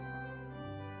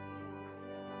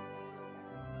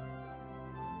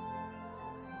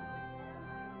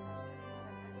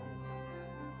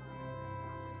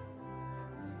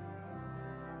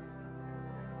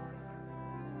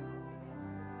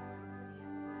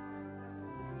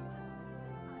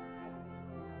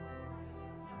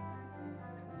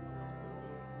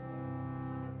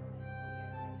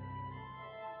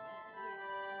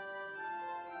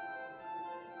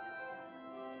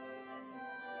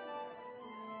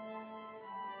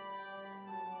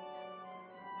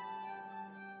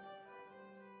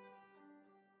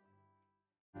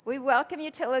We welcome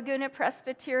you to Laguna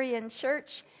Presbyterian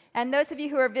Church. And those of you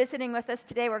who are visiting with us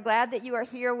today, we're glad that you are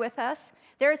here with us.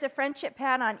 There is a friendship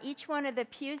pad on each one of the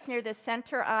pews near the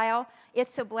center aisle.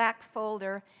 It's a black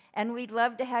folder, and we'd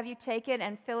love to have you take it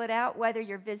and fill it out, whether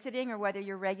you're visiting or whether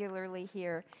you're regularly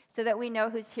here, so that we know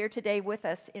who's here today with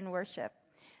us in worship.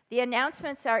 The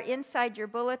announcements are inside your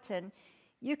bulletin.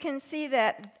 You can see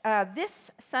that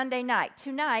this Sunday night,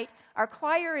 tonight, our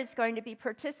choir is going to be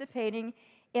participating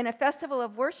in a festival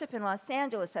of worship in Los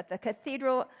Angeles at the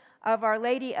Cathedral of Our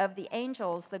Lady of the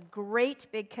Angels, the great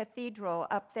big cathedral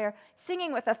up there,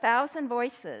 singing with 1,000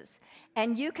 voices.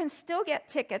 And you can still get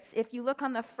tickets. If you look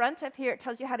on the front of here, it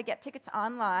tells you how to get tickets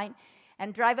online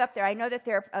and drive up there. I know that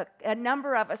there are a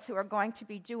number of us who are going to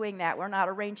be doing that. We're not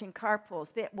arranging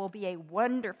carpools. It will be a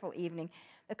wonderful evening.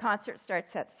 The concert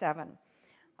starts at 7.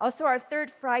 Also, our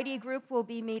third Friday group will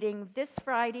be meeting this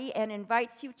Friday and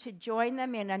invites you to join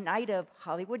them in a night of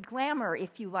Hollywood glamour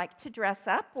if you like to dress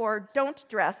up, or don't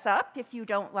dress up if you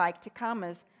don't like to come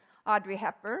as Audrey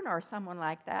Hepburn or someone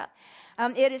like that.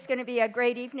 It is going to be a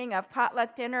great evening of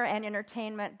potluck dinner and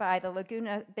entertainment by the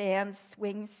Laguna Band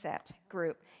Swing Set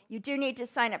group. You do need to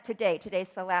sign up today. Today's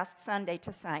the last Sunday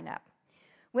to sign up.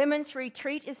 Women's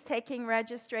Retreat is taking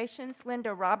registrations.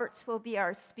 Linda Roberts will be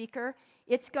our speaker.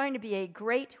 It's going to be a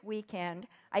great weekend.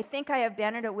 I think I have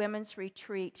been at a women's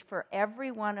retreat for every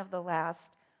one of the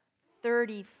last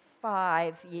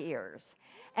 35 years.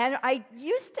 And I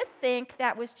used to think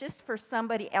that was just for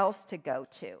somebody else to go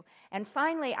to. And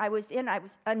finally, I was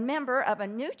a member of a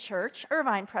new church,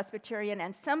 Irvine Presbyterian,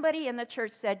 and somebody in the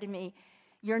church said to me,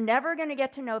 "You're never going to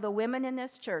get to know the women in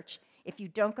this church if you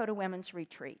don't go to women's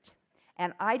retreat."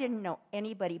 And I didn't know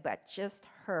anybody but just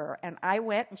her. And I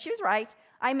went, and she was right.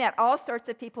 I met all sorts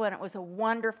of people, and it was a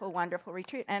wonderful, wonderful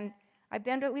retreat. And I've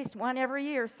been to at least one every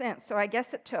year since, so I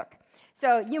guess it took.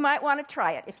 So you might want to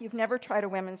try it if you've never tried a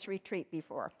women's retreat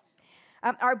before.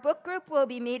 Our book group will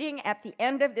be meeting at the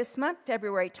end of this month,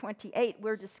 February 28.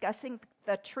 We're discussing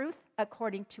The Truth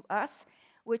According to Us,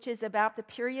 which is about the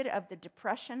period of the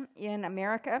Depression in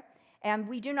America. And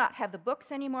we do not have the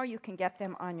books anymore. You can get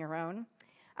them on your own.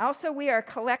 Also, we are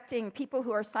collecting people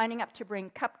who are signing up to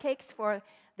bring cupcakes for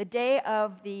the day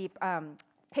of the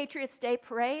Patriots' Day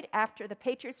Parade. After the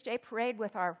Patriots' Day Parade,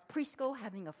 with our preschool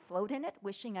having a float in it,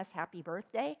 wishing us happy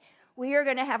birthday, we are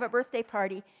going to have a birthday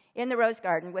party in the Rose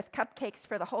Garden with cupcakes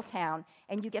for the whole town,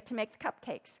 and you get to make the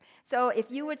cupcakes. So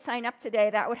if you would sign up today,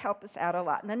 that would help us out a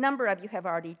lot, and a number of you have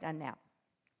already done that.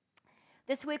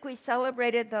 This week we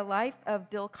celebrated the life of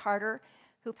Bill Carter,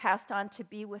 who passed on to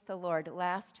be with the Lord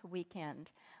last weekend.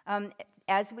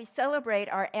 As we celebrate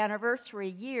our anniversary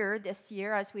year this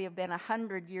year, as we have been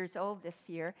 100 years old this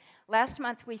year, last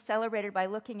month we celebrated by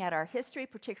looking at our history,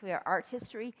 particularly our art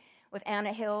history, with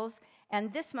Anna Hills.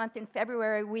 And this month in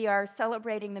February, we are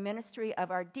celebrating the ministry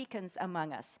of our deacons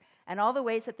among us and all the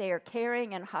ways that they are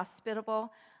caring and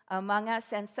hospitable among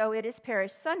us. And so it is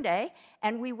Parish Sunday,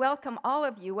 and we welcome all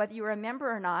of you, whether you're a member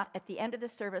or not, at the end of the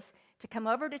service to come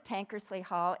over to Tankersley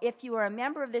Hall. If you are a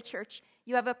member of the church,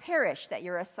 you have a parish that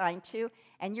you're assigned to,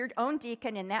 and your own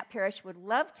deacon in that parish would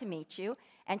love to meet you,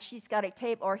 and she's got a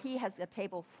table, or he has a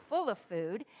table full of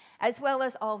food, as well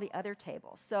as all the other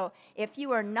tables. So if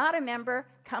you are not a member,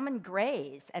 come and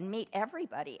graze and meet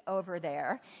everybody over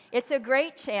there. It's a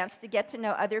great chance to get to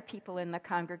know other people in the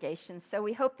congregation, so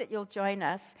we hope that you'll join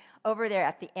us over there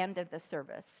at the end of the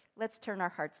service. Let's turn our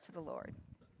hearts to the Lord.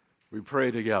 We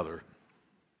pray together.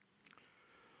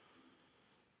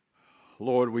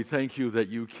 Lord, we thank you that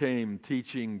you came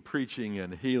teaching, preaching,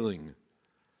 and healing.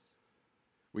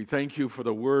 We thank you for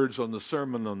the words on the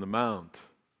Sermon on the Mount,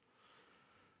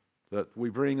 that we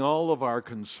bring all of our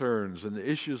concerns and the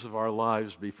issues of our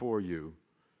lives before you,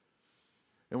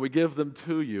 and we give them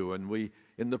to you, and we,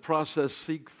 in the process,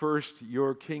 seek first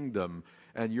your kingdom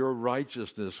and your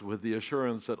righteousness with the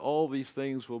assurance that all these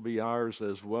things will be ours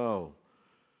as well.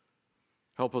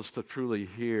 Help us to truly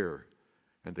hear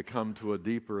and to come to a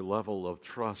deeper level of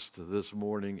trust this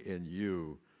morning in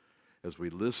you as we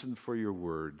listen for your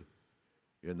word.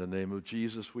 In the name of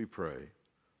Jesus we pray.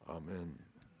 Amen.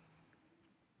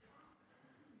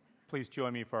 Please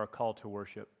join me for our call to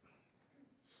worship.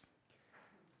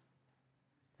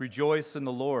 Rejoice in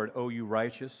the Lord, O you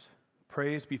righteous.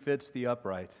 Praise befits the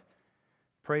upright.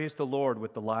 Praise the Lord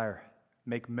with the lyre.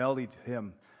 Make melody to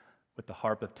him with the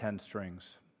harp of 10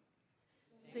 strings.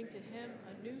 Sing to him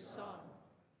a new song.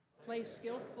 Play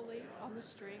skillfully on the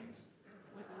strings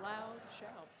with loud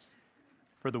shouts.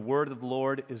 For the word of the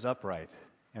Lord is upright,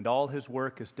 and all his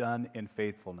work is done in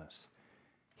faithfulness.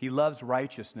 He loves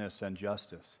righteousness and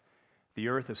justice. The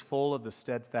earth is full of the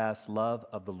steadfast love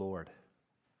of the Lord.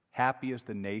 Happy is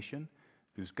the nation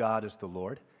whose God is the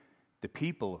Lord, the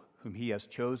people whom he has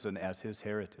chosen as his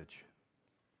heritage.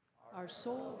 Our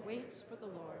soul waits for the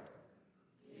Lord.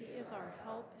 He is our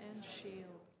help and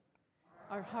shield.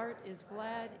 Our heart is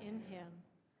glad in him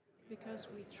because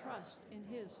we trust in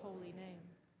his holy name.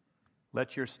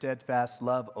 Let your steadfast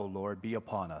love, O Lord, be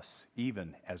upon us,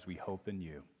 even as we hope in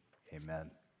you.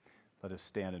 Amen. Let us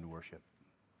stand and worship.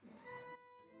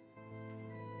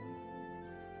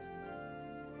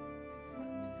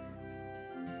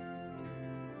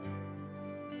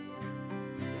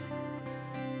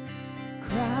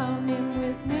 Crown him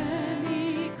with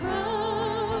many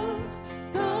crowns,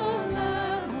 the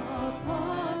Lamb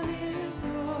upon his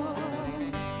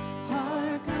throne.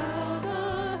 Hark how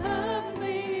the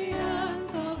heavenly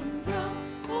anthem drowns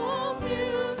all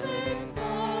music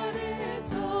but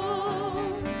its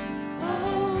own.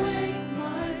 Awake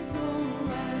my soul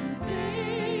and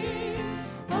sing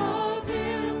of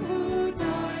him who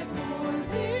died for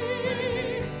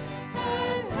thee,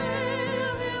 and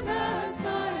hail him as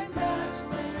thy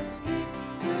matchless King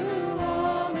through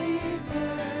all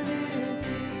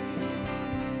eternity.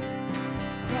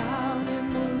 Crown him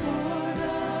the Lord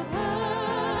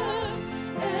above,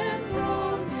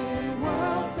 enthroned in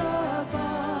worlds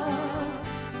above.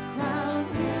 Crown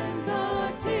him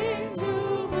the King to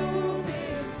whom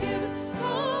is given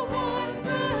the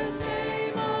wondrous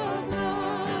name of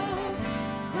love.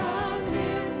 Crown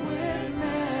him with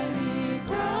many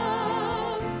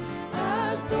crowns,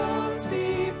 as thrones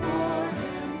before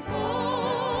him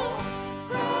fall.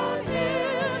 Crown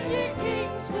him, ye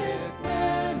kings, with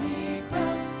many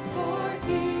crowns, for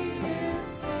he is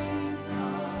King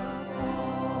of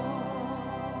all.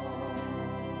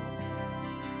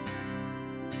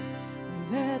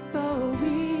 Let the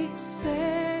weak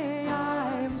say,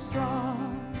 I am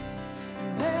strong.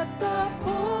 Let the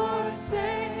poor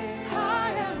say,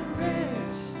 I am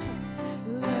rich.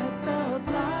 Let the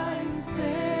blind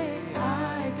say,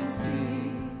 I can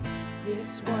see.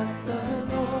 It's what the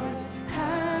Lord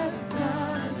has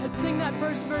done. Let's sing that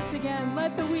first verse again.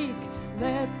 Let the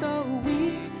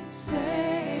weak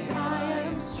say, I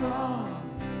am strong.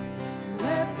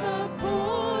 Let the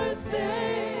poor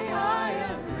say, I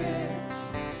am rich.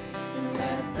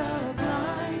 Let the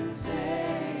blind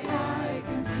say, I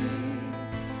can see.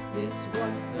 It's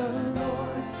what the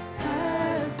Lord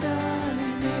has done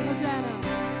in me. Hosanna.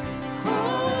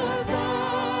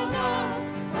 Hosanna,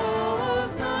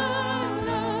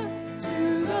 Hosanna to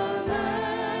the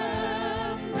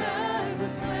Lamb that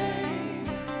was slain.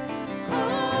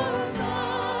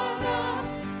 Hosanna,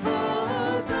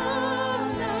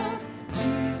 Hosanna,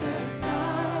 Jesus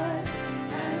died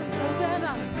and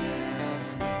Hosanna.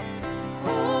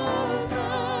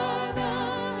 Hosanna,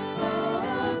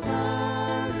 Hosanna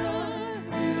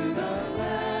to the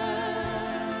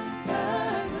Lamb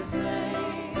that was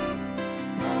slain.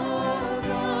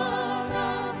 Hosanna,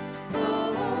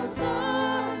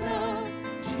 Hosanna,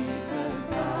 Jesus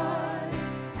died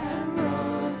and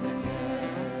rose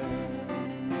again.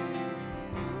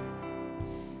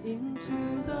 Into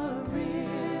the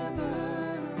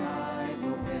river I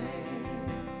will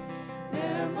wade.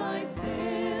 There my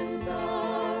sins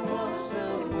are washed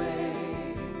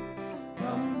away.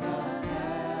 From the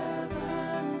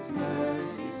heavens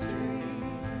mercy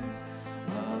streams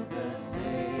of the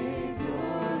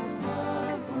Savior's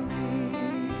love for me.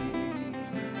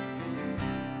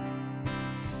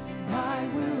 And I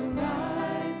will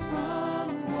rise from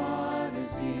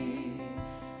waters deep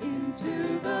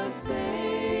into the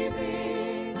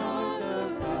saving arms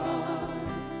of God.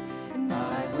 And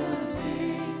I will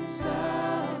sing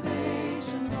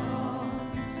salvation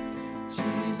songs.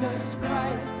 Jesus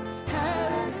Christ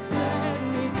has set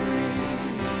me free.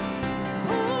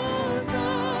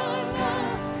 Hosanna,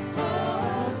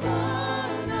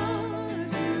 Hosanna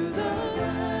to the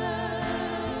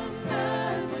Lamb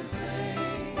that was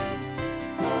slain.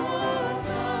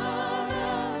 Hosanna,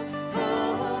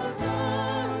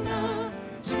 Hosanna,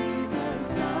 Jesus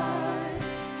died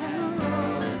and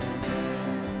rose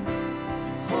again.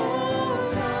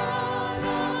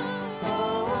 Hosanna,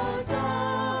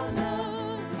 Hosanna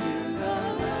to the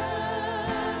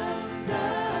Lamb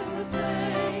that was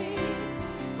slain.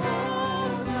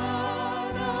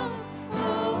 Hosanna,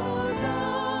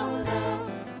 Hosanna,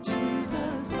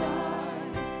 Jesus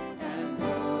died and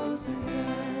rose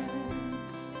again.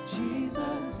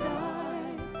 Jesus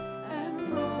died and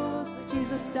rose.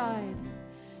 Jesus died.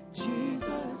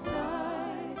 Jesus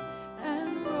died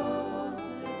and rose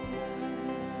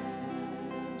again.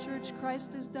 Church,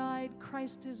 Christ has died.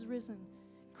 Christ is risen.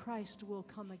 Christ will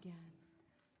come again.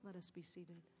 Let us be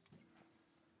seated.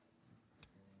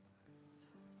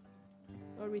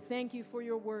 Lord, we thank you for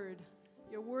your word.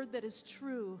 your word that is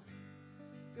true,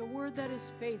 your word that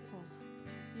is faithful,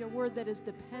 your word that is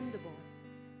dependable.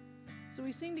 So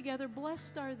we sing together,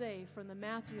 "Blessed are they," from the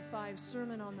Matthew 5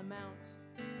 Sermon on the Mount.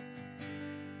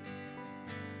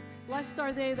 Blessed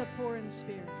are they the poor in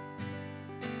spirit.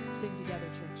 Sing together,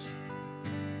 church.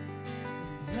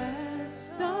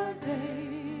 Blessed are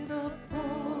they the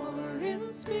poor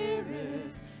in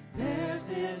spirit, theirs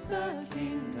is the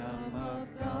kingdom of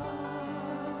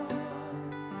God.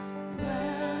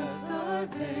 Blessed are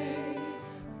they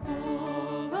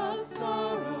full of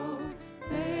sorrow,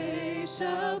 they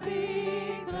shall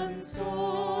be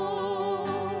consoled.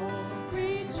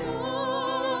 Rejoice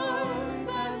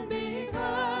and be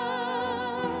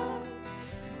glad.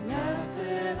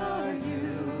 Blessed are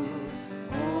you,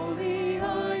 holy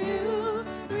are you.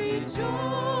 Rejoice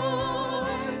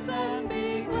and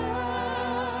be glad.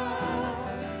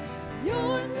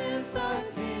 Yours is the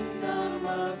kingdom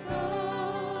of God.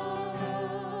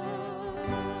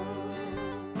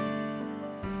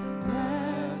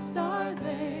 Blessed are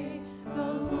they,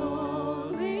 the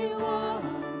lowly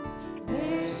ones,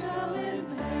 they shall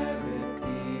inherit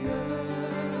the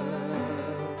earth.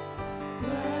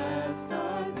 Blessed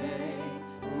are they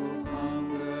who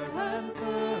hunger and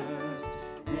thirst,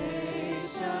 they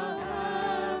shall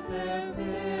have their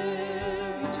fill.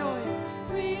 Rejoice,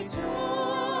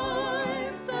 rejoice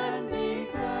and be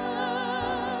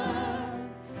glad.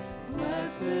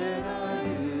 Blessed are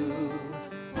you,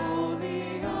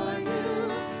 holy are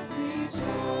you.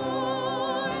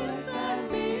 Rejoice and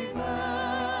be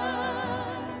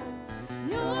glad.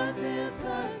 Yours is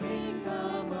the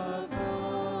kingdom of God.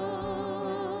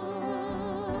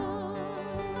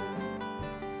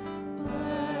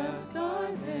 Blessed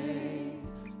are they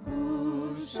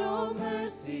who show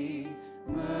mercy,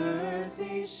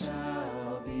 mercy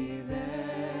shall be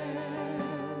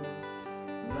theirs.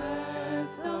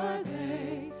 Blessed are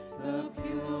they, the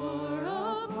pure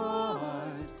of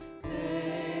heart,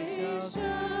 they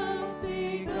shall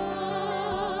see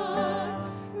God.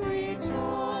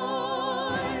 Rejoice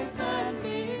and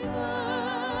be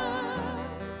glad.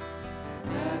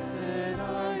 Blessed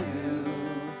are you,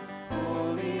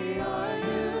 holy are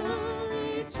you.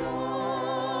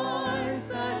 Rejoice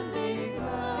and be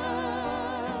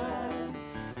glad.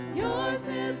 Yours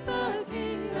is the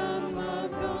kingdom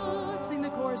of God. Sing the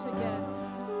chorus again.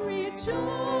 Rejoice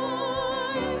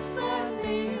and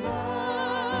be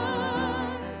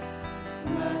glad.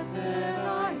 Blessed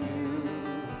are you,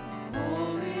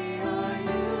 holy are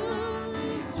you.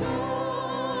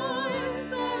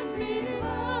 Rejoice and be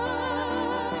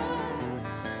glad.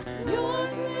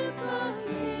 Yours is the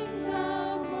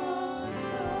kingdom of God.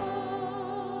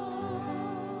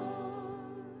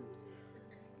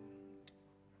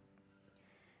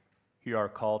 Hear our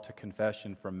call to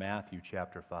confession from Matthew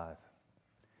chapter 5.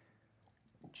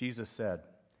 Jesus said,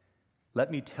 "Let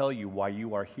me tell you why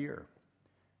you are here.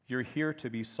 You're here to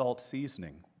be salt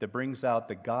seasoning that brings out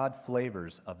the God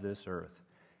flavors of this earth.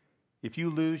 If you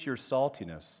lose your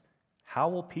saltiness, how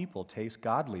will people taste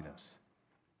godliness?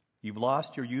 You've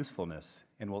lost your usefulness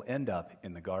and will end up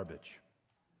in the garbage."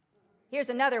 Here's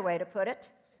another way to put it.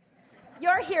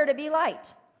 You're here to be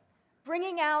light,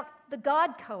 bringing out the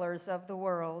God colors of the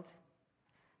world.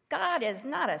 God is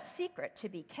not a secret to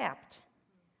be kept.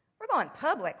 We're going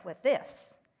public with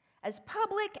this, as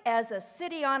public as a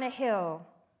city on a hill.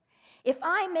 If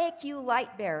I make you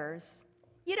light bearers,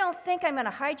 you don't think I'm going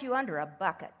to hide you under a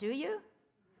bucket, do you?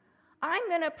 I'm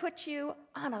going to put you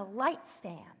on a light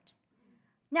stand.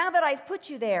 Now that I've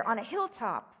put you there on a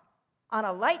hilltop, on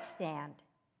a light stand,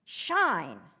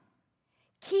 shine.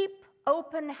 Keep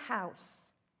open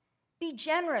house. Be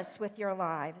generous with your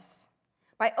lives.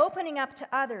 By opening up to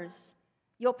others,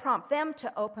 you'll prompt them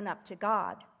to open up to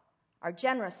God, our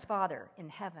generous Father in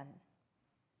heaven.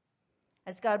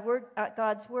 As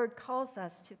God's word calls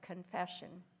us to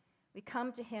confession, we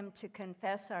come to him to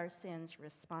confess our sins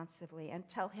responsibly and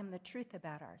tell him the truth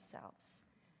about ourselves.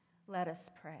 Let us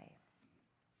pray.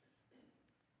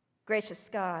 Gracious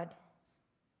God,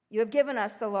 you have given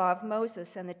us the law of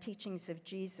Moses and the teachings of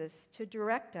Jesus to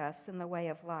direct us in the way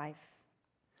of life.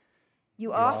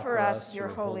 You offer us your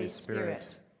Holy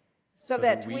Spirit so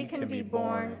that we can be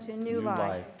born to new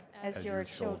life as your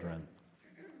children.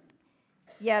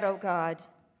 Yet, O God,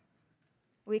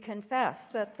 we confess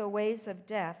that the ways of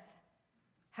death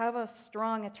have a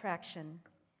strong attraction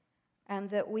and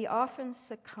that we often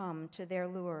succumb to their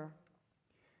lure.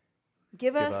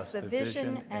 Give us the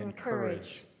vision and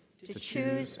courage to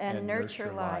choose and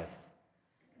nurture life,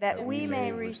 that we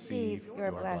may receive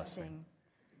your blessing,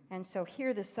 and so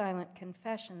hear the silent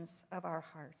confessions of our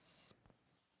hearts.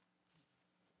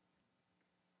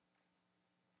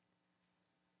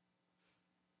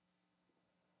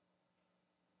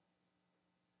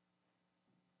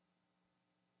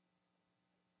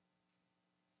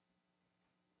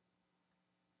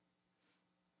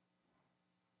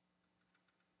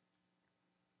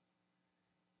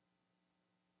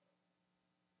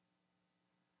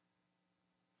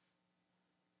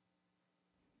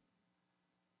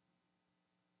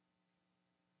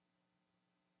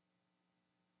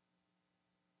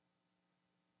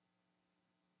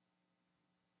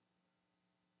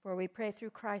 For we pray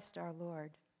through Christ our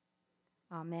Lord.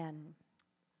 Amen.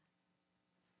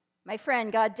 My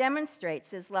friend, God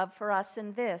demonstrates his love for us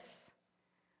in this.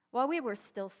 While we were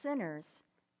still sinners,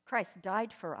 Christ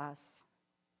died for us.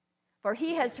 For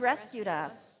he has rescued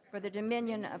us from the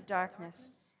dominion of darkness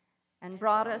and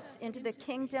brought us into the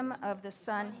kingdom of the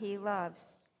Son he loves,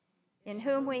 in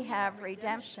whom we have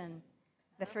redemption,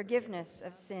 the forgiveness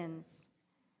of sins.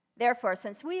 Therefore,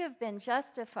 since we have been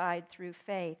justified through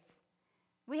faith,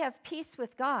 we have peace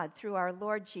with God through our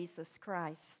Lord Jesus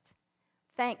Christ.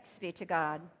 Thanks be to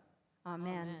God.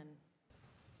 Amen.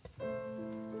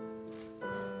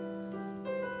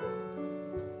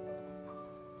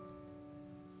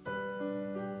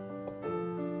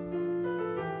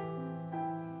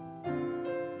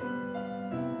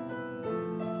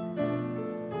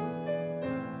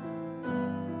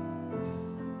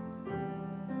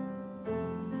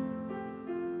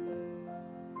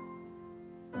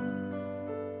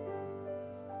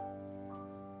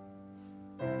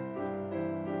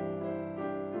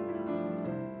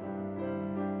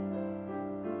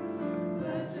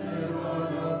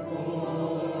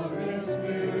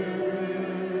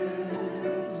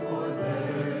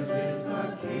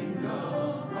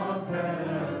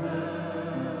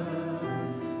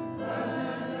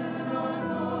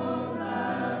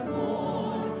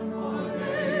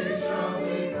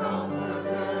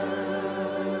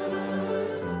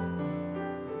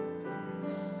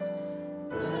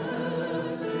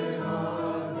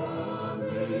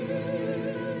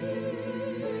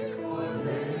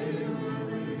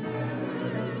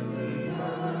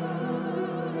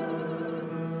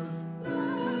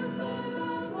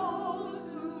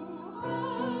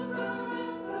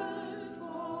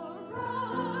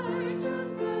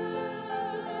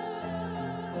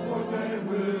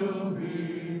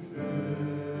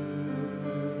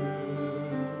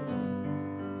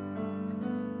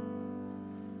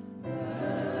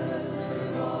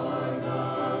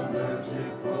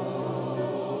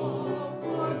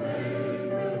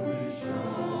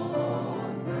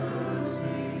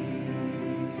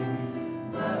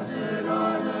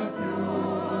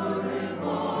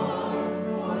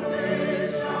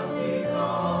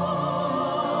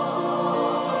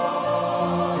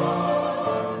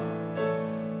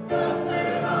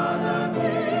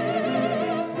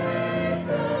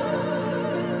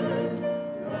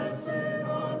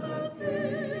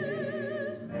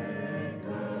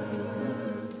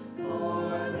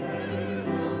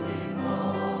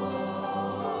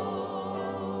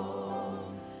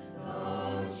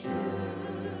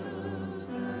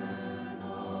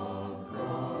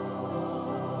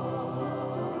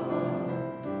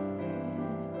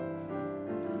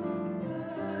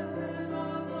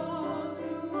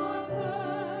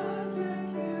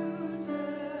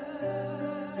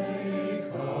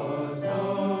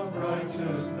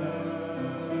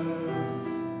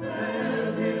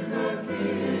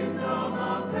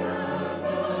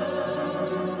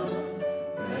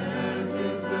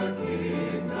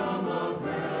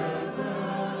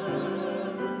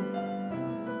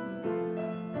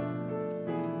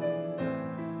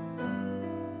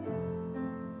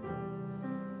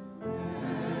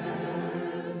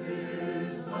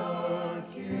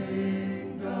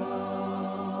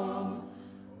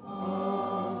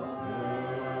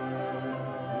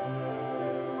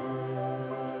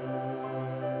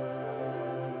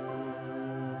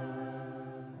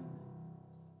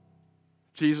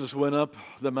 Jesus went up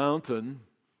the mountain,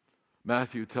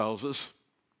 Matthew tells us,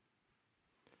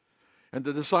 and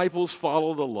the disciples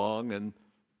followed along,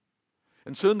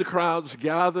 and soon the crowds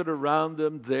gathered around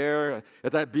them there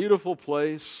at that beautiful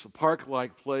place, a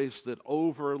park-like place that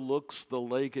overlooks the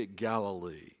lake at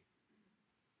Galilee.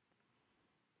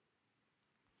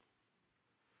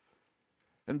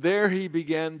 And there he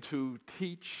began to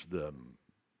teach them,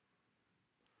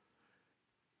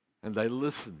 and they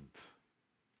listened.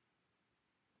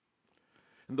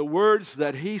 And the words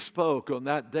that he spoke on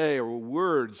that day were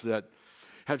words that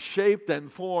have shaped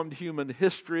and formed human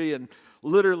history and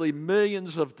literally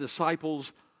millions of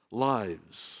disciples'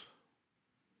 lives.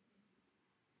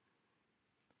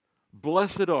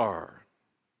 Blessed are,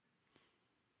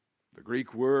 the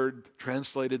Greek word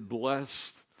translated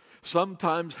blessed,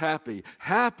 sometimes happy.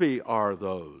 Happy are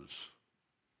those.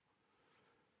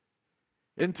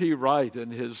 N.T. Wright, in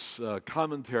his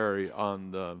commentary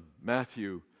on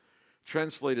Matthew,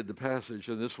 translated the passage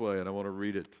in this way, and I want to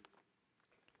read it.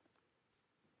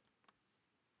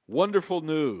 Wonderful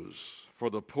news for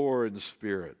the poor in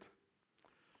spirit.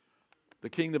 The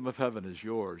kingdom of heaven is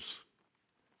yours.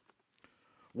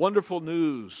 Wonderful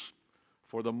news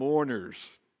for the mourners.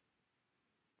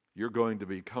 You're going to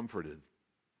be comforted.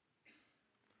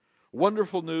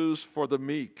 Wonderful news for the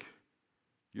meek.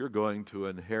 You're going to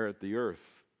inherit the earth.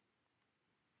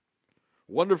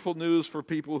 Wonderful news for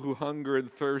people who hunger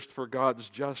and thirst for God's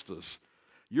justice.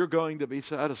 You're going to be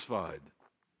satisfied.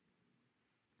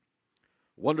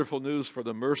 Wonderful news for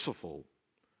the merciful.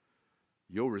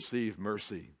 You'll receive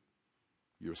mercy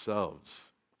yourselves.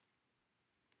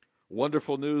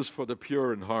 Wonderful news for the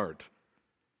pure in heart.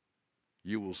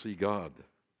 You will see God.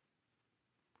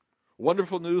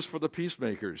 Wonderful news for the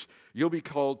peacemakers. You'll be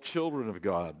called children of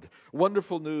God.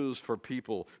 Wonderful news for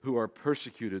people who are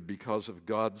persecuted because of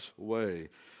God's way.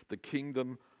 The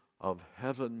kingdom of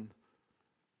heaven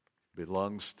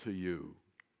belongs to you.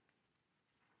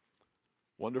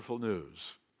 Wonderful news.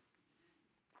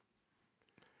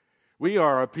 We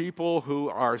are a people who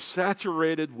are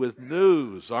saturated with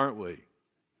news, aren't we?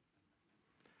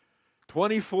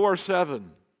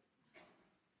 24/7.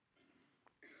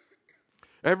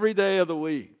 Every day of the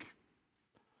week.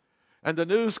 And the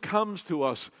news comes to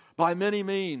us by many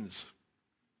means.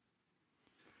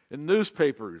 In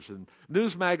newspapers and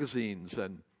news magazines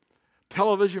and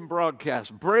television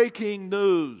broadcasts. Breaking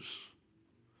news.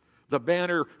 The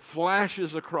banner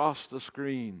flashes across the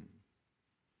screen.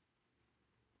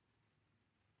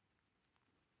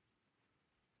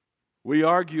 We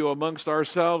argue amongst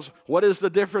ourselves, what is the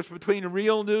difference between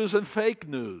real news and fake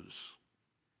news?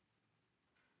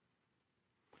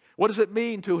 What does it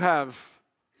mean to have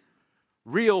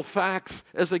real facts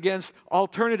as against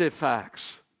alternative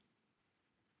facts?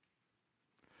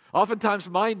 Oftentimes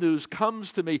my news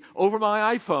comes to me over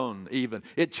my iPhone even.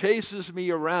 It chases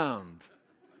me around.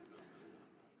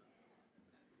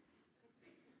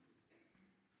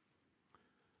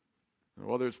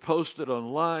 Whether it's posted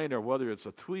online or whether it's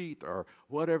a tweet or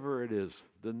whatever it is,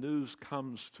 the news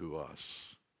comes to us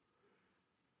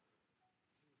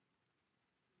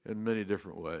in many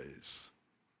different ways.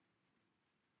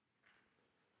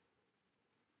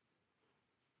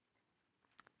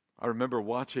 I remember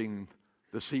watching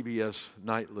the CBS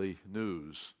nightly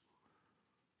news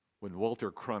when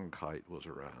Walter Cronkite was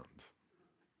around.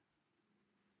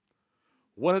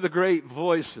 One of the great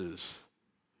voices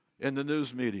in the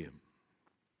news medium,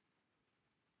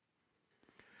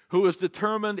 who was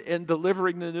determined in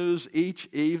delivering the news each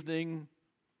evening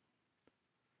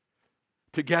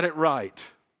to get it right.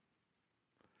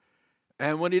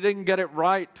 And when he didn't get it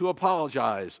right, to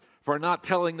apologize for not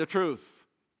telling the truth.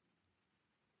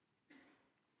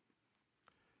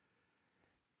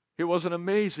 He was an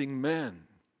amazing man.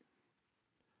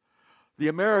 The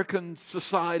American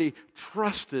society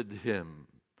trusted him.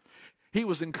 He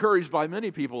was encouraged by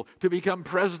many people to become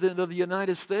president of the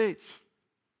United States.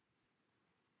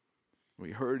 We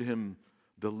heard him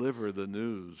deliver the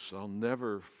news. I'll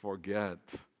never forget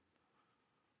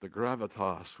the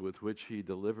gravitas with which he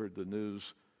delivered the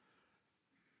news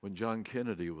when John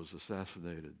Kennedy was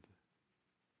assassinated.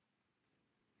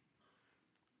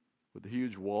 With the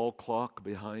huge wall clock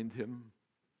behind him,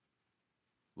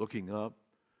 looking up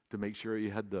to make sure he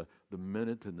had the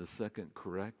minute and the second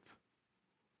correct.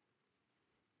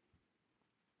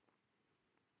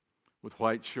 With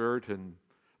white shirt and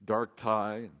dark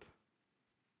tie, and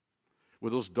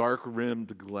with those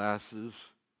dark-rimmed glasses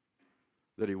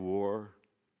that he wore.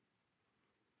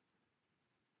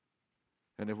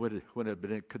 And when it had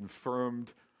been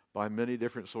confirmed by many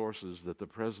different sources that the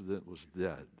president was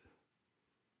dead,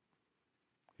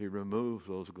 he removed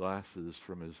those glasses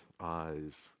from his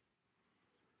eyes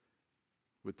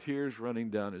with tears running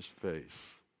down his face.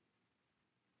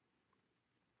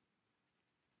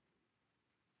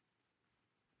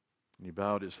 And he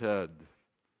bowed his head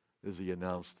as he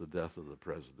announced the death of the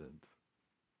president.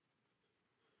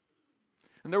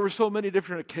 And there were so many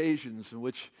different occasions in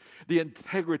which the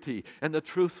integrity and the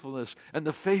truthfulness and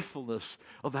the faithfulness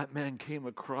of that man came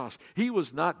across. He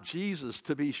was not Jesus,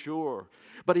 to be sure,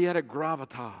 but he had a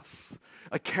gravitas,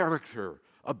 a character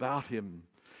about him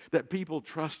that people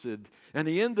trusted. And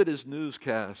he ended his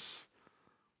newscasts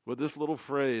with this little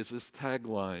phrase, this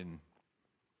tagline,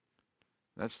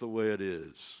 "That's the way it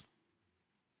is."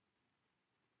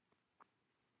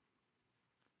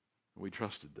 We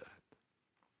trusted that.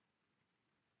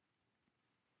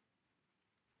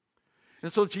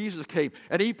 And so Jesus came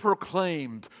and he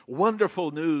proclaimed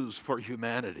wonderful news for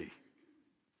humanity.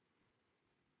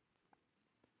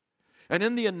 And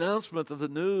in the announcement of the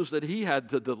news that he had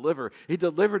to deliver, he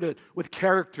delivered it with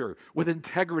character, with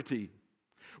integrity,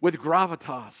 with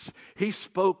gravitas. He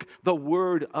spoke the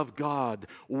word of God.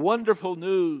 Wonderful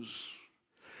news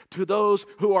to those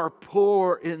who are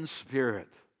poor in spirit.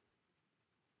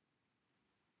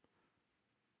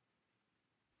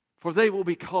 For they will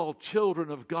be called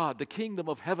children of God. The kingdom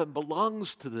of heaven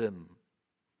belongs to them.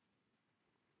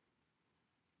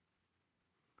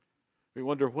 We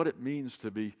wonder what it means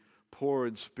to be poor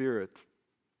in spirit.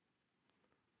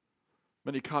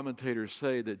 Many commentators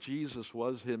say that Jesus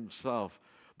was himself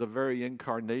the very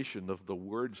incarnation of the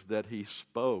words that he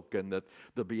spoke, and that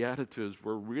the Beatitudes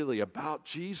were really about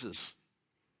Jesus.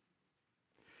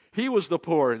 He was the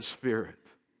poor in spirit.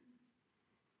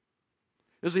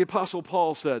 As the Apostle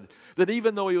Paul said, that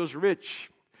even though he was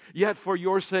rich, yet for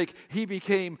your sake he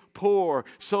became poor,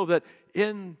 so that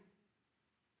in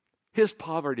his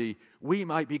poverty we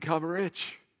might become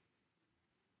rich.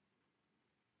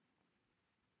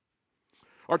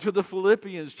 Or to the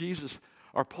Philippians,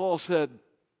 Paul said,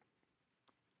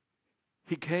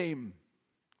 he came.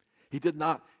 He did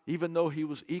not, even though he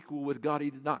was equal with God, he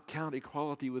did not count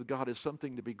equality with God as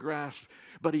something to be grasped,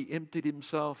 but he emptied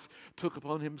himself, took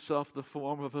upon himself the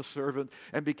form of a servant,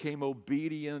 and became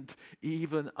obedient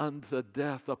even unto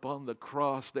death upon the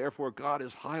cross. Therefore, God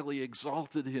has highly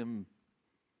exalted him.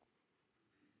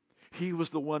 He was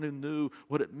the one who knew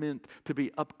what it meant to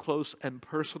be up close and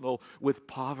personal with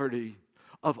poverty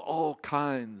of all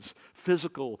kinds,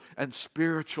 physical and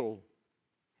spiritual.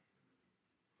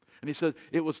 And he said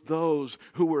it was those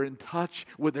who were in touch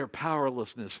with their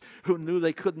powerlessness, who knew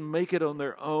they couldn't make it on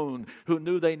their own, who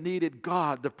knew they needed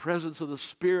God, the presence of the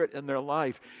Spirit in their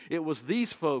life. It was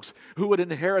these folks who would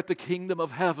inherit the kingdom of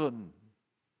heaven.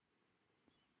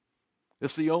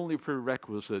 It's the only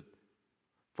prerequisite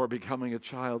for becoming a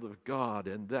child of God,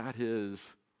 and that is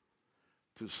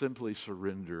to simply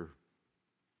surrender,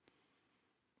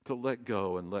 to let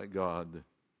go and let God,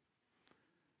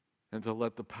 and to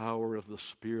let the power of the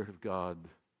Spirit of God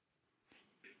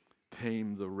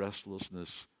tame the restlessness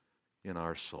in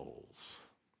our souls.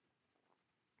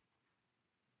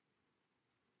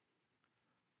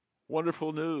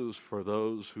 Wonderful news for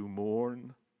those who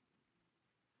mourn,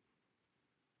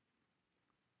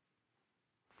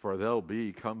 for they'll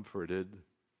be comforted.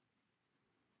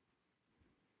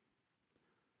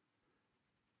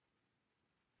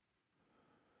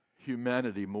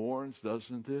 Humanity mourns,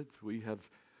 doesn't it? We have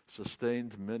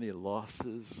sustained many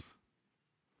losses.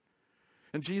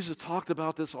 And Jesus talked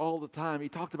about this all the time. He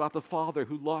talked about the father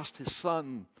who lost his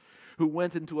son, who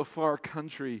went into a far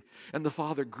country, and the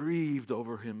father grieved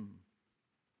over him.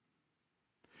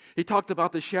 He talked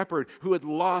about the shepherd who had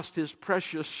lost his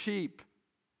precious sheep,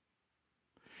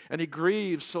 and he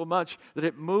grieved so much that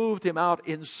it moved him out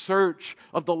in search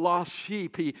of the lost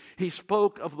sheep. He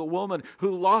spoke of the woman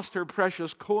who lost her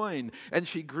precious coin, and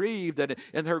she grieved,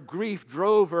 and her grief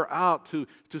drove her out to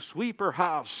sweep her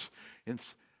house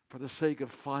for the sake of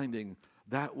finding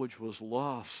that which was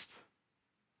lost.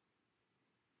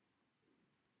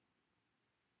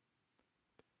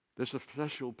 There's a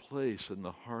special place in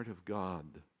the heart of God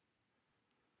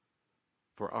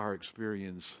for our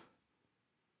experience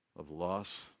of loss.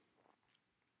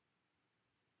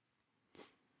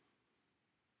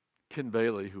 Ken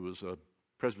Bailey, who was a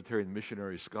Presbyterian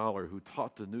missionary scholar who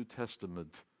taught the New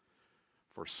Testament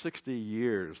for 60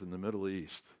 years in the Middle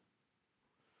East,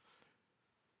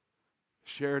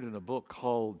 shared in a book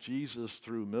called Jesus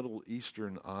Through Middle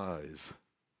Eastern Eyes,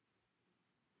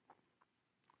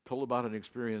 told about an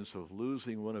experience of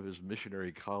losing one of his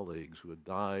missionary colleagues who had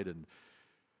died and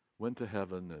went to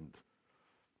heaven, and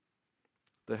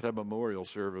they had a memorial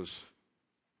service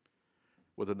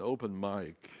with an open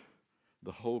mic.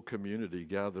 The whole community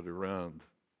gathered around.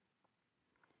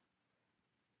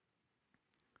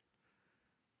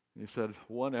 He said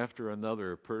one after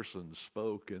another person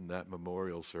spoke in that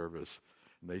memorial service,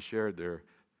 and they shared their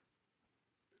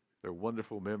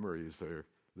wonderful memories,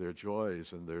 their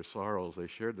joys and their sorrows. They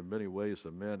shared the many ways the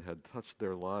men had touched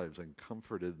their lives and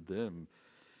comforted them.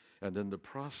 And in the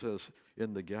process,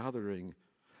 in the gathering,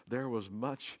 there was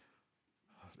much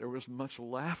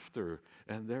laughter,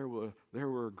 and there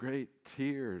were great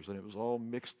tears, and it was all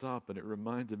mixed up, and it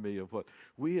reminded me of what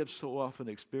we have so often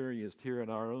experienced here in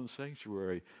our own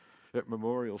sanctuary at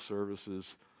memorial services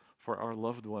for our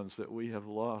loved ones that we have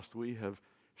lost. We have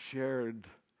shared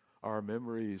our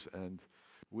memories, and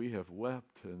we have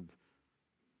wept, and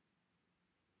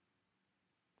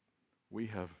we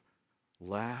have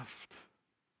laughed,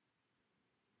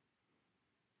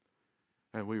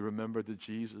 and we remembered that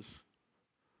Jesus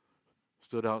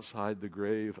stood outside the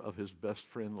grave of his best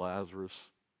friend Lazarus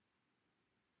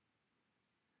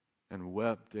and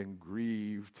wept and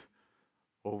grieved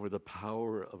over the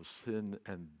power of sin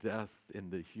and death in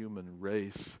the human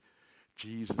race.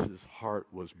 Jesus' heart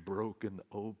was broken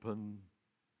open.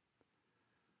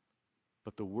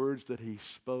 But the words that he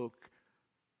spoke,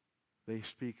 they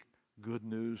speak good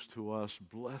news to us.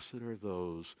 Blessed are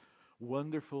those,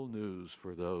 wonderful news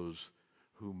for those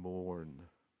who mourn,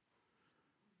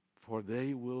 for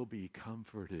they will be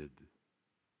comforted.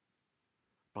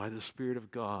 by the Spirit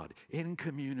of God, in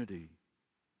community,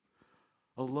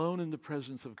 alone in the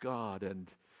presence of God. And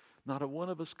not a one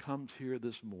of us comes here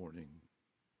this morning,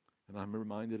 and I'm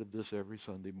reminded of this every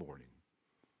Sunday morning,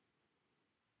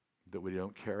 that we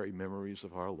don't carry memories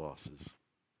of our losses,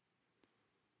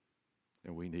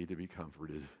 and we need to be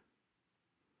comforted.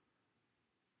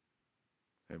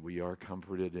 And we are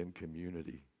comforted in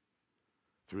community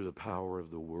through the power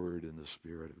of the Word and the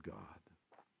Spirit of God.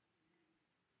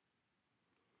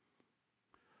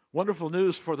 Wonderful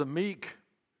news for the meek.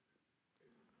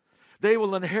 They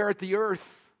will inherit the earth.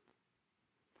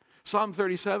 Psalm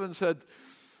 37 said,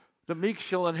 the meek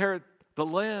shall inherit the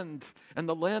land, and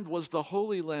the land was the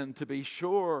Holy Land, to be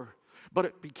sure, but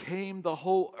it became the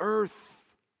whole earth.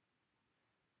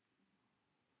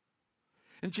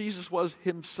 And Jesus was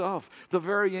himself the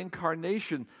very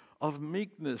incarnation of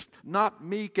meekness, not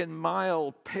meek and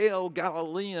mild, pale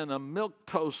Galilean, a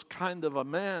milquetoast kind of a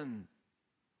man,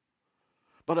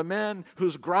 but a man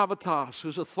whose gravitas,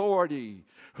 whose authority,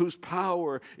 whose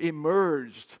power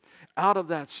emerged out of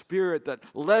that Spirit that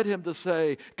led him to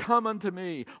say, come unto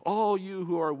me, all you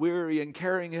who are weary and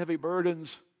carrying heavy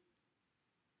burdens,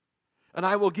 and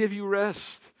I will give you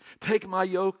rest. Take my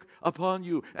yoke upon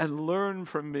you and learn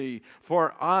from me,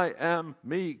 for I am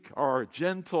meek, or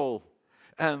gentle,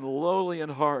 and lowly in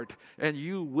heart, and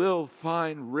you will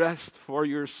find rest for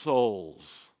your souls.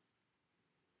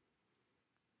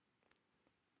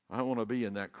 I want to be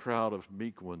in that crowd of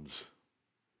meek ones,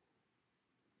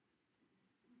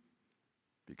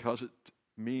 because it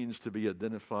means to be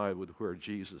identified with where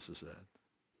Jesus is at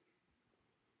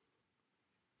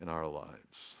in our lives.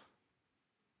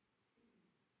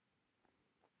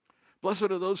 Blessed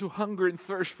are those who hunger and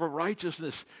thirst for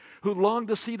righteousness, who long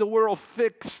to see the world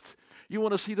fixed. You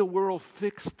want to see the world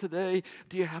fixed today?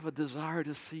 Do you have a desire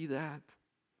to see that?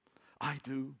 I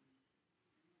do.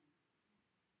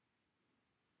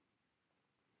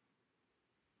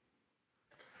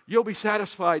 You'll be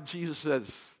satisfied, Jesus says.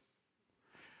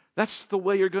 That's the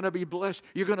way you're going to be blessed.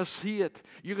 You're going to see it.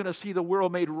 You're going to see the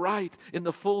world made right in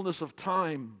the fullness of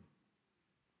time.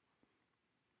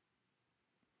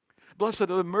 Blessed are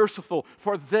the merciful,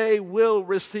 for they will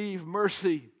receive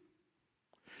mercy.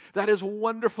 That is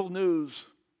wonderful news.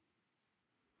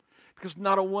 Because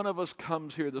not a one of us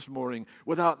comes here this morning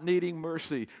without needing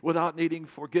mercy, without needing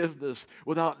forgiveness,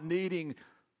 without needing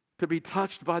to be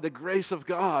touched by the grace of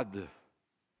God.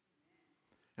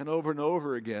 And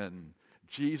over again,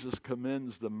 Jesus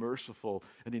commends the merciful,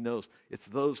 and he knows it's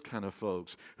those kind of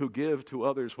folks who give to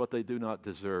others what they do not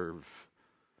deserve,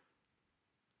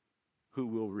 who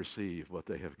will receive what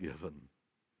they have given.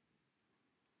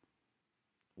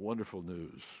 Wonderful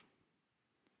news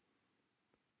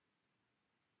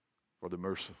for the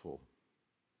merciful.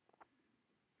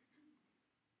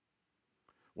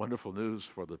 Wonderful news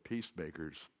for the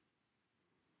peacemakers.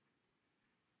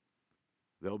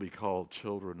 They'll be called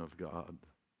children of God.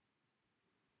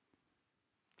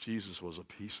 Jesus was a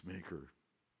peacemaker.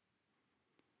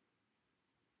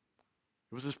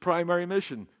 It was his primary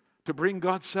mission to bring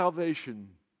God's salvation,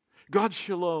 God's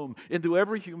shalom into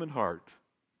every human heart,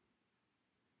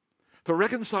 to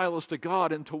reconcile us to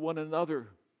God and to one another,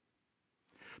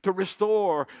 to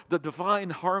restore the divine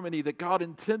harmony that God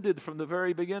intended from the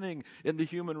very beginning in the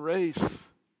human race.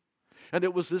 And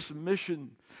it was this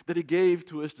mission that he gave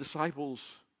to his disciples.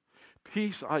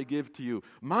 Peace I give to you.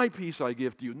 My peace I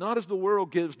give to you. Not as the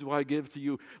world gives do I give to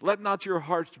you. Let not your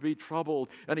hearts be troubled.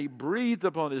 And he breathed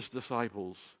upon his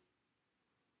disciples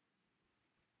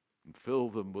and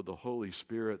filled them with the Holy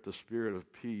Spirit, the Spirit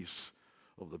of peace,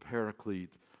 of the Paraclete,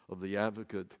 of the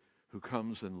Advocate, who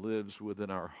comes and lives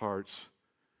within our hearts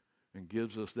and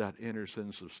gives us that inner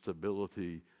sense of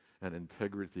stability and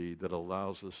integrity that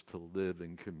allows us to live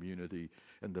in community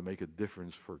and to make a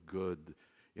difference for good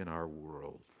in our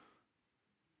world.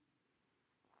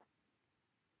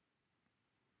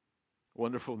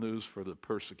 Wonderful news for the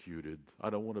persecuted. I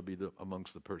don't want to be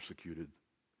amongst the persecuted.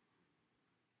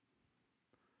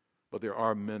 But there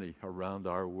are many around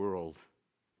our world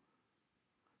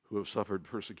who have suffered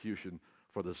persecution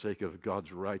for the sake of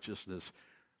God's righteousness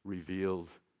revealed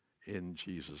in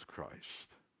Jesus Christ.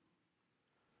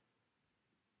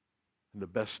 And the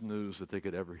best news that they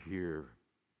could ever hear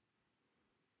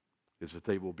is that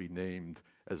they will be named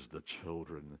as the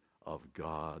children of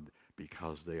God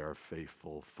because they are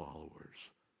faithful followers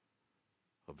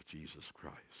of Jesus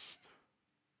Christ.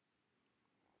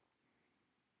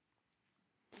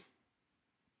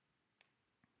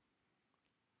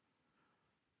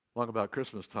 Long about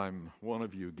Christmas time, one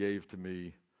of you gave to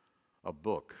me a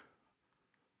book.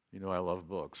 You know I love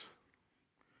books.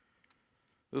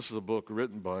 This is a book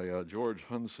written by George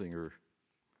Hunsinger,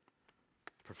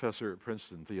 professor at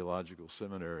Princeton Theological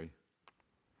Seminary,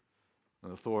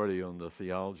 an authority on the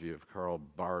theology of Karl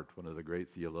Barth, one of the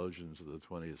great theologians of the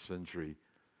 20th century.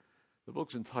 The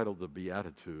book's entitled The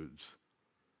Beatitudes.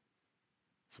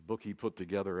 It's a book he put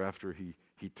together after he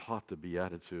taught the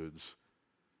Beatitudes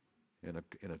in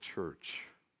a church.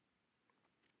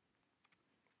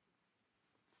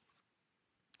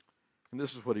 And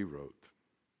this is what he wrote.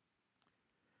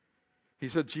 He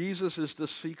said, Jesus is the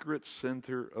secret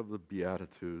center of the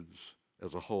Beatitudes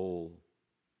as a whole,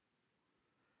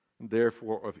 and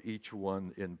therefore of each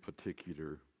one in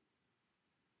particular.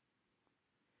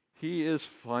 He is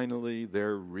finally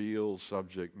their real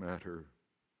subject matter,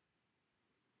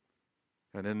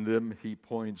 and in them he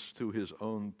points to his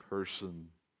own person.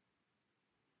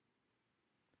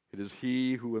 It is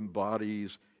he who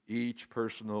embodies each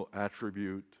personal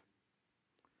attribute,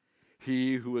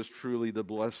 he who is truly the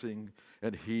blessing,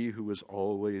 and he who is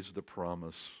always the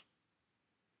promise.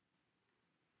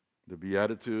 The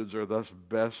Beatitudes are thus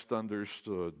best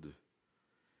understood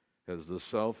as the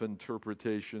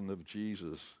self-interpretation of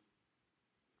Jesus.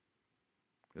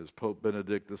 As Pope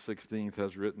Benedict XVI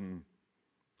has written,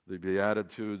 the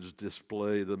Beatitudes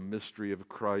display the mystery of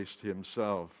Christ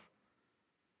himself,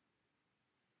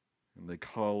 and they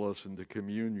call us into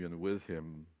communion with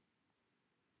him.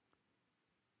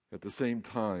 At the same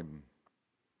time,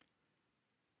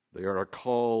 they are a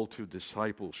call to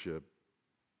discipleship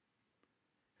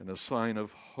and a sign of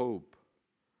hope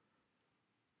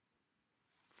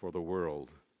for the world.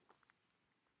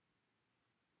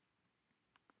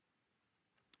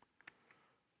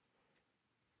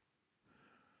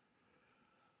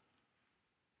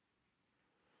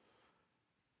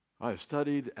 I have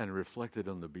studied and reflected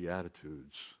on the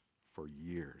Beatitudes for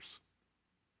years.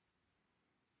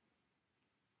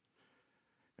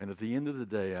 And at the end of the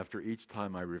day, after each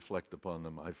time I reflect upon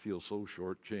them, I feel so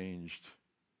shortchanged,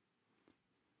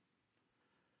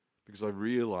 because I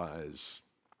realize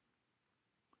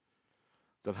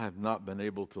that I have not been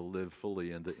able to live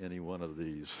fully into any one of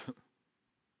these.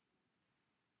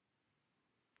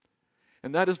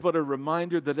 And that is but a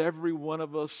reminder that every one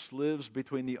of us lives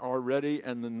between the already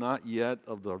and the not yet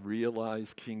of the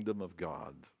realized kingdom of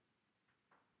God.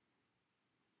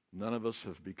 None of us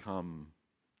have become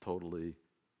totally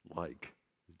like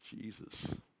Jesus.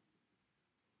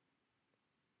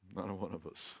 Not one of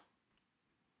us.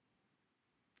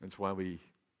 That's why we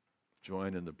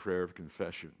join in the prayer of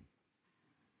confession.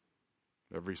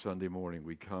 Every Sunday morning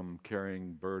we come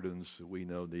carrying burdens that we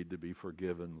know need to be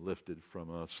forgiven, lifted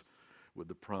from us, with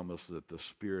the promise that the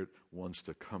Spirit wants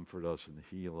to comfort us and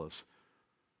heal us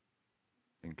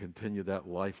and continue that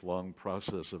lifelong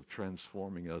process of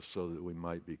transforming us so that we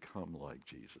might become like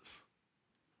Jesus.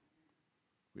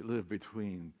 We live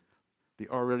between the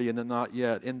already and the not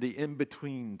yet, in the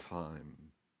in-between time.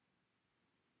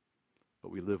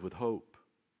 But we live with hope,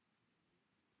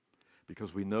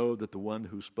 because we know that the one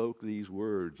who spoke these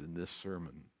words in this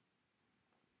sermon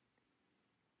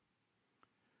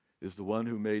is the one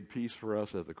who made peace for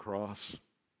us at the cross,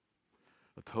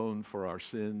 atoned for our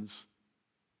sins,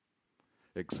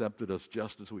 accepted us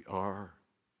just as we are,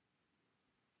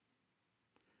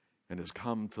 and has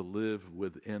come to live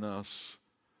within us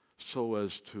so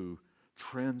as to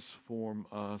transform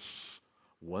us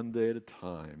one day at a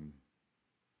time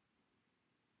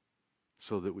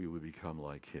so that we would become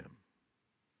like him.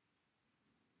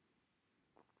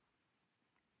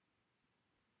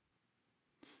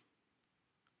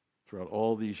 Throughout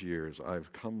all these years,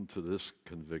 I've come to this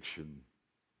conviction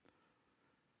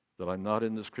that I'm not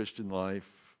in this Christian life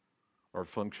or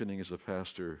functioning as a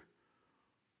pastor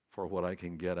for what I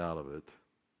can get out of it,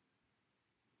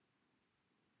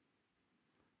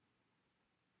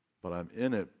 but I'm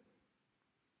in it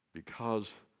because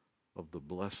of the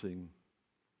blessing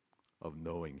of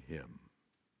knowing him.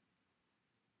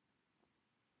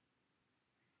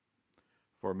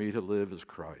 For me to live is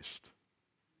Christ,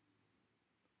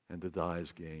 and to die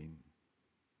is gain.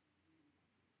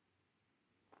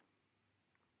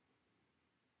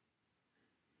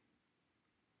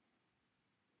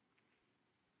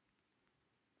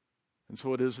 And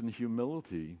so it is in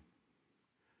humility.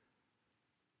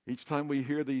 Each time we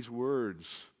hear these words,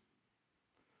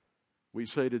 we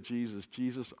say to Jesus,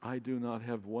 Jesus, I do not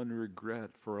have one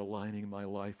regret for aligning my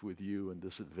life with you in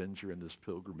this adventure and this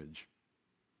pilgrimage.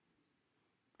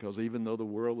 Because even though the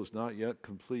world is not yet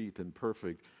complete and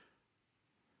perfect,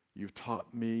 you've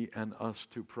taught me and us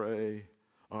to pray,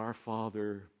 Our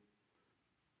Father,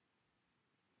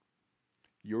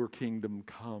 your kingdom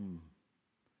come,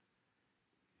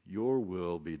 your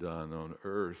will be done on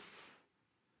earth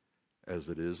as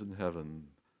it is in heaven.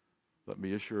 Let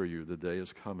me assure you, the day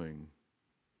is coming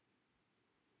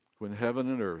when heaven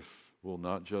and earth will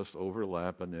not just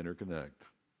overlap and interconnect,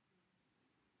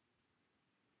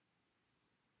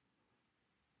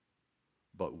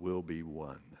 but will be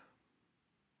one.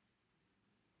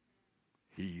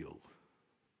 Healed,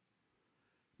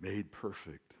 made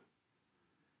perfect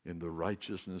in the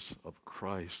righteousness of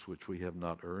Christ, which we have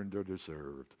not earned or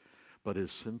deserved, but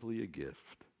is simply a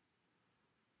gift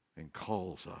and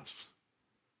calls us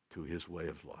to his way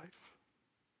of life.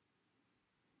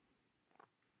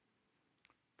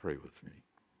 Pray with me.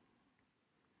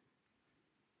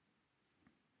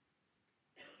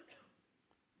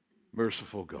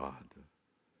 Merciful God,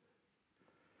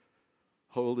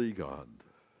 holy God,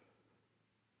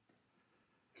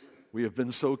 we have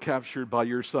been so captured by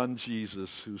your Son Jesus,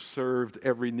 who served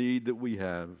every need that we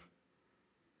have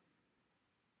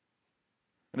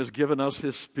and has given us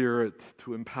his Spirit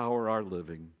to empower our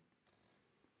living,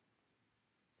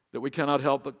 that we cannot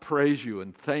help but praise you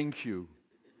and thank you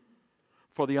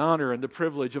for the honor and the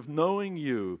privilege of knowing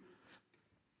you,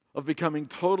 of becoming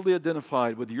totally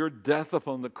identified with your death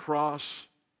upon the cross,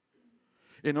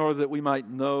 in order that we might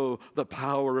know the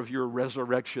power of your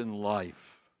resurrection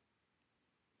life.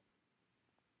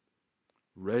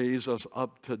 Raise us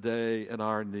up today in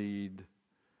our need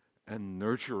and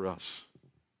nurture us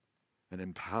and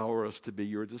empower us to be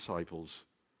your disciples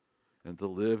and to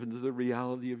live into the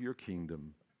reality of your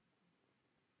kingdom.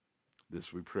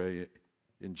 This we pray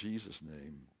in Jesus'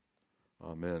 name.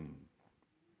 Amen.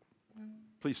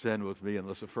 Please stand with me and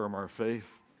let's affirm our faith.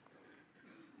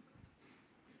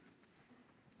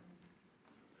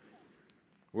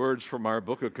 Words from our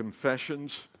book of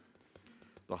Confessions,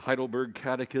 the Heidelberg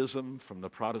Catechism from the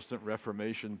Protestant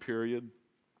Reformation period.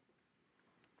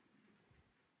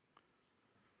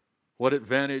 What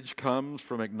advantage comes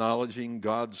from acknowledging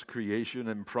God's creation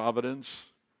and providence?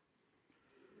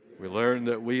 We learn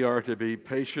that we are to be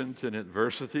patient in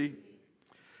adversity,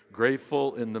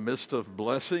 grateful in the midst of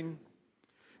blessing,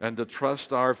 and to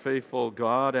trust our faithful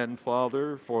God and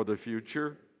Father for the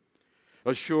future,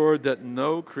 assured that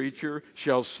no creature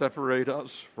shall separate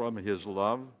us from his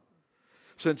love,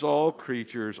 since all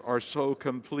creatures are so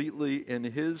completely in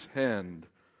his hand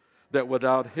that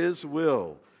without his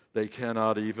will they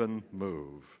cannot even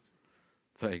move.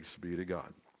 Thanks be to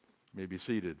God. You may be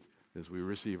seated as we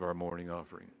receive our morning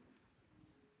offering.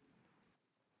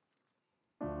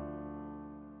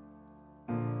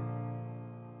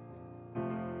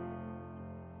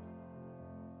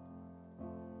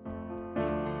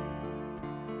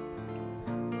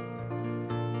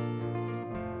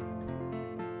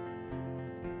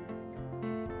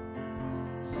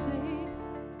 Say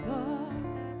the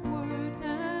word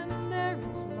and there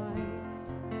is light.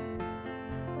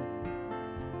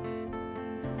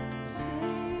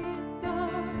 Say the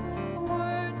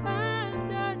word and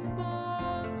dead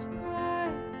bones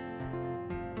rise.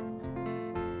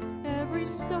 Every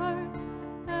start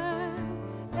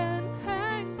and end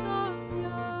hangs on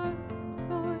your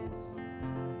voice.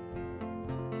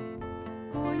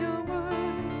 For your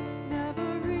word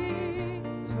never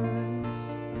returns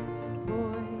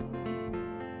void.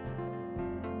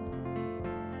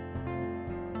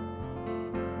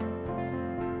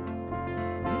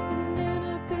 Written in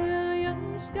a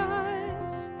billion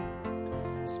skies,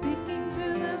 speaking to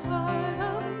this heart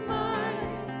of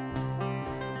mine.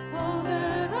 All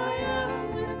that I am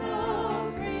with all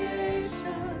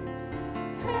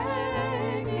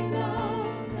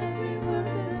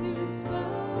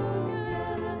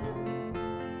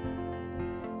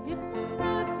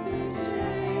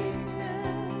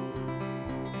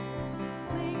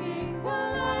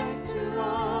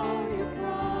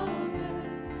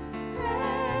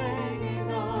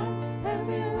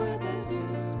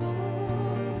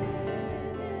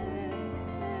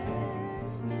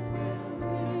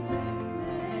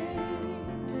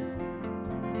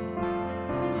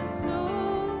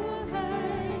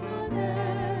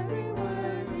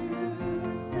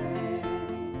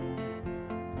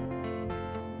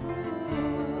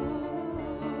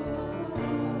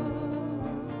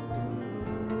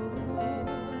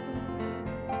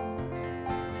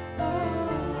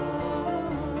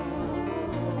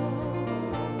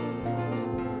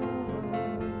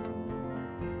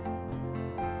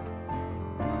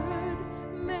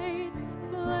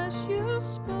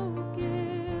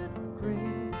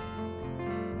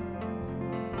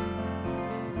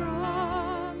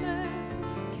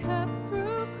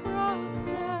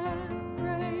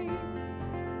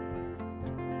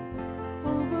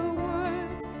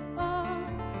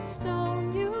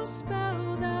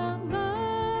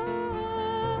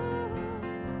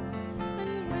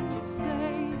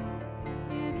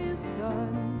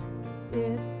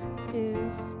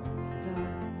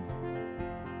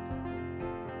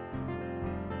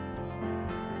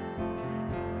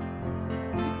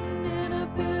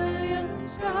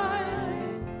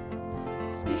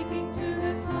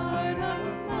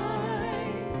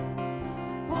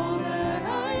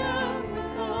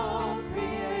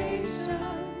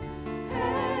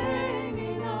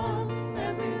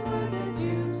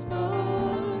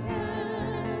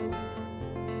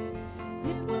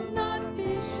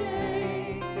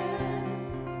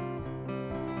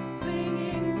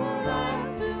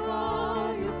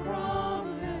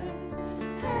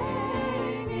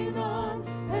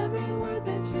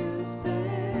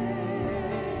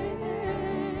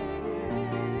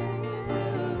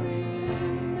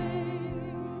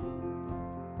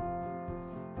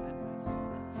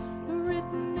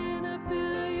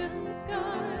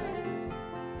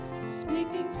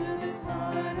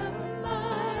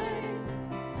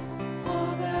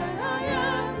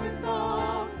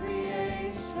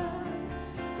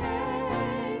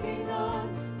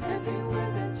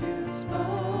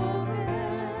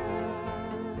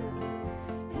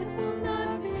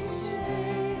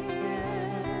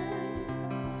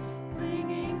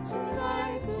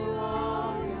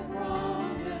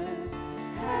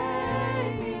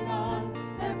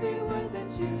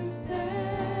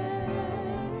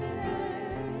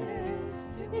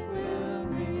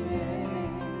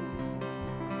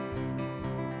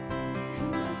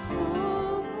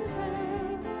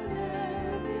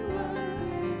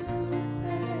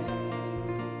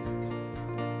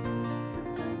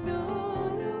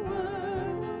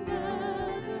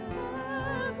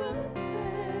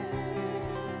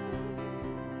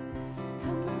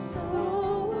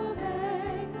soul will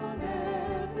hang on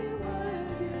every word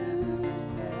you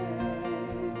say.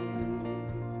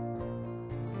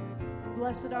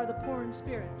 Blessed are the poor in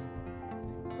spirit,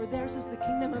 for theirs is the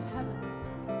kingdom of heaven.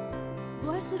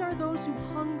 Blessed are those who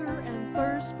hunger and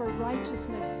thirst for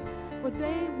righteousness, for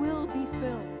they will be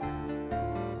filled.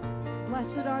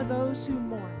 Blessed are those who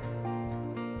mourn,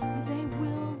 for they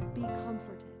will be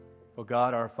comforted. O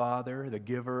God, our Father, the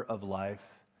giver of life,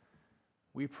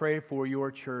 we pray for your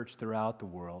church throughout the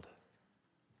world.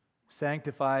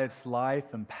 Sanctify its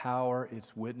life, empower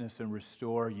its witness, and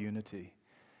restore unity.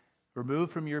 Remove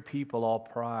from your people all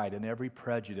pride and every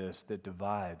prejudice that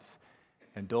divides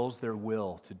and dulls their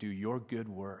will to do your good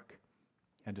work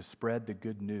and to spread the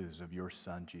good news of your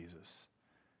Son, Jesus.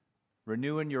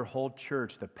 Renew in your whole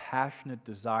church the passionate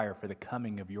desire for the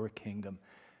coming of your kingdom,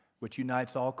 which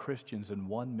unites all Christians in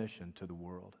one mission to the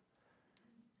world.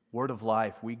 Word of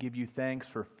life, we give you thanks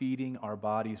for feeding our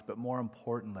bodies, but more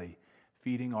importantly,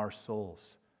 feeding our souls,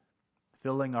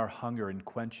 filling our hunger and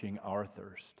quenching our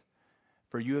thirst.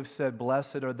 For you have said,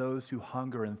 blessed are those who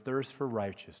hunger and thirst for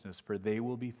righteousness, for they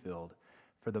will be filled.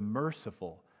 For the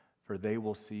merciful, for they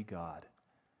will see God.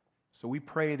 So we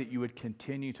pray that you would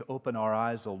continue to open our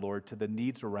eyes, O Lord, to the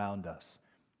needs around us,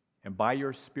 and by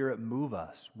your Spirit move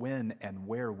us when and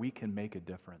where we can make a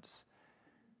difference.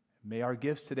 May our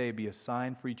gifts today be a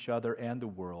sign for each other and the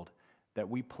world that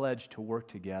we pledge to work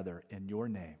together in your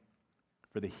name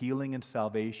for the healing and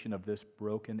salvation of this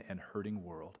broken and hurting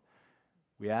world.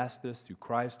 We ask this through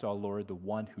Christ our Lord, the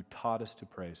one who taught us to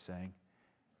pray, saying,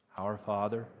 Our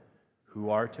Father, who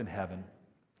art in heaven,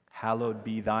 hallowed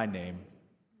be thy name.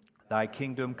 Thy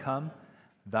kingdom come,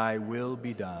 thy will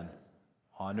be done,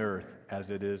 on earth as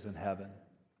it is in heaven.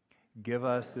 Give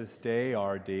us this day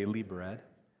our daily bread,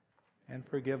 and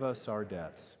forgive us our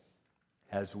debts,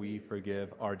 as we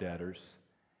forgive our debtors.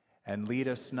 And lead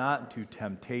us not into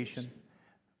temptation,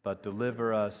 but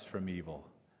deliver us from evil.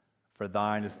 For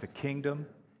thine is the kingdom,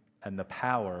 and the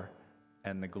power,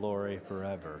 and the glory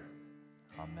forever.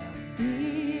 Amen.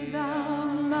 Be thou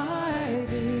my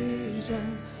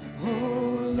vision,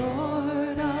 O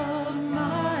Lord of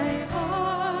my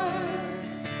heart,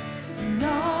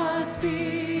 not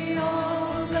be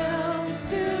all else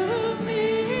to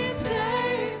me,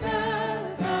 save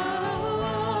that thou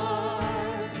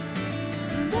art.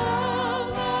 Thou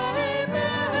my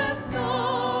best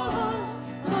thought,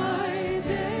 by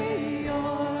day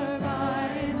or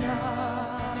by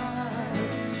night,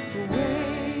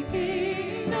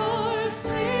 waking or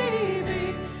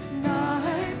sleeping,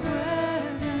 thy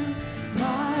presence,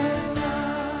 my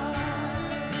life.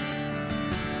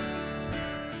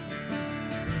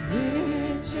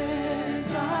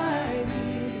 Riches I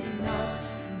need not,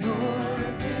 nor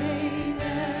fame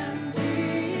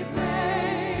empty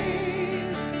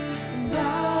praise.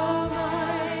 Thou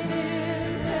mine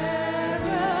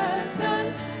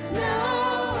inheritance,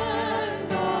 now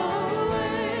and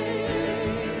always.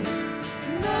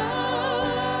 Now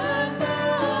and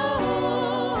thou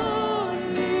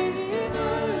only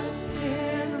first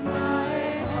in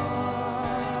my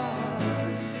heart.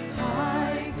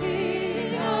 High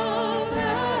King of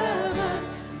heaven,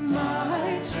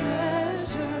 my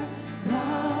treasure thou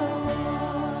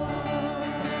art.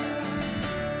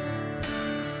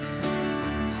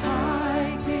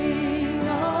 High King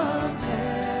of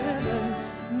heaven,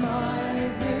 my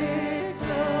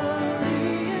victory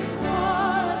is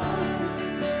won.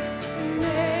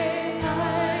 May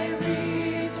I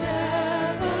reach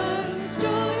heaven's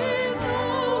joys,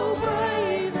 O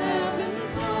bright heaven's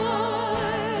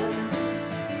sun.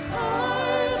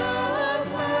 Heart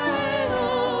of my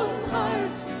own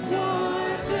heart,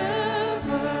 whatever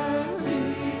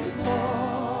befall,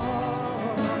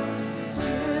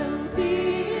 still be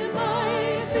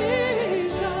my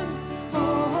vision, O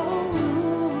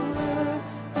ruler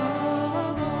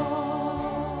of all.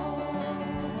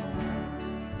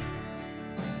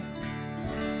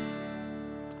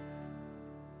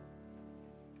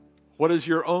 What is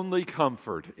your only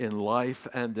comfort in life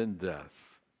and in death?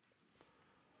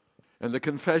 And the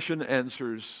confession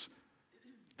answers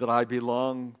that I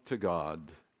belong to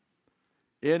God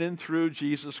in and through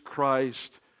Jesus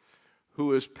Christ,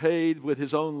 who has paid with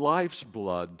his own life's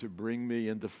blood to bring me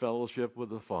into fellowship with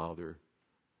the Father,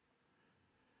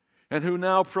 and who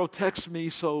now protects me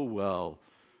so well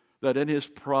that in his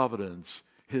providence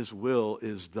his will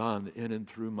is done in and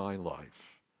through my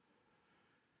life.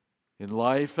 In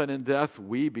life and in death,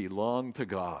 we belong to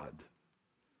God.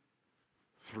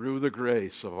 Through the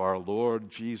grace of our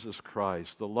Lord Jesus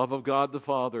Christ, the love of God the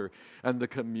Father, and the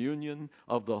communion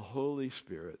of the Holy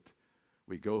Spirit,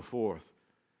 we go forth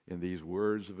in these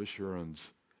words of assurance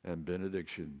and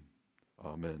benediction.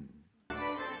 Amen.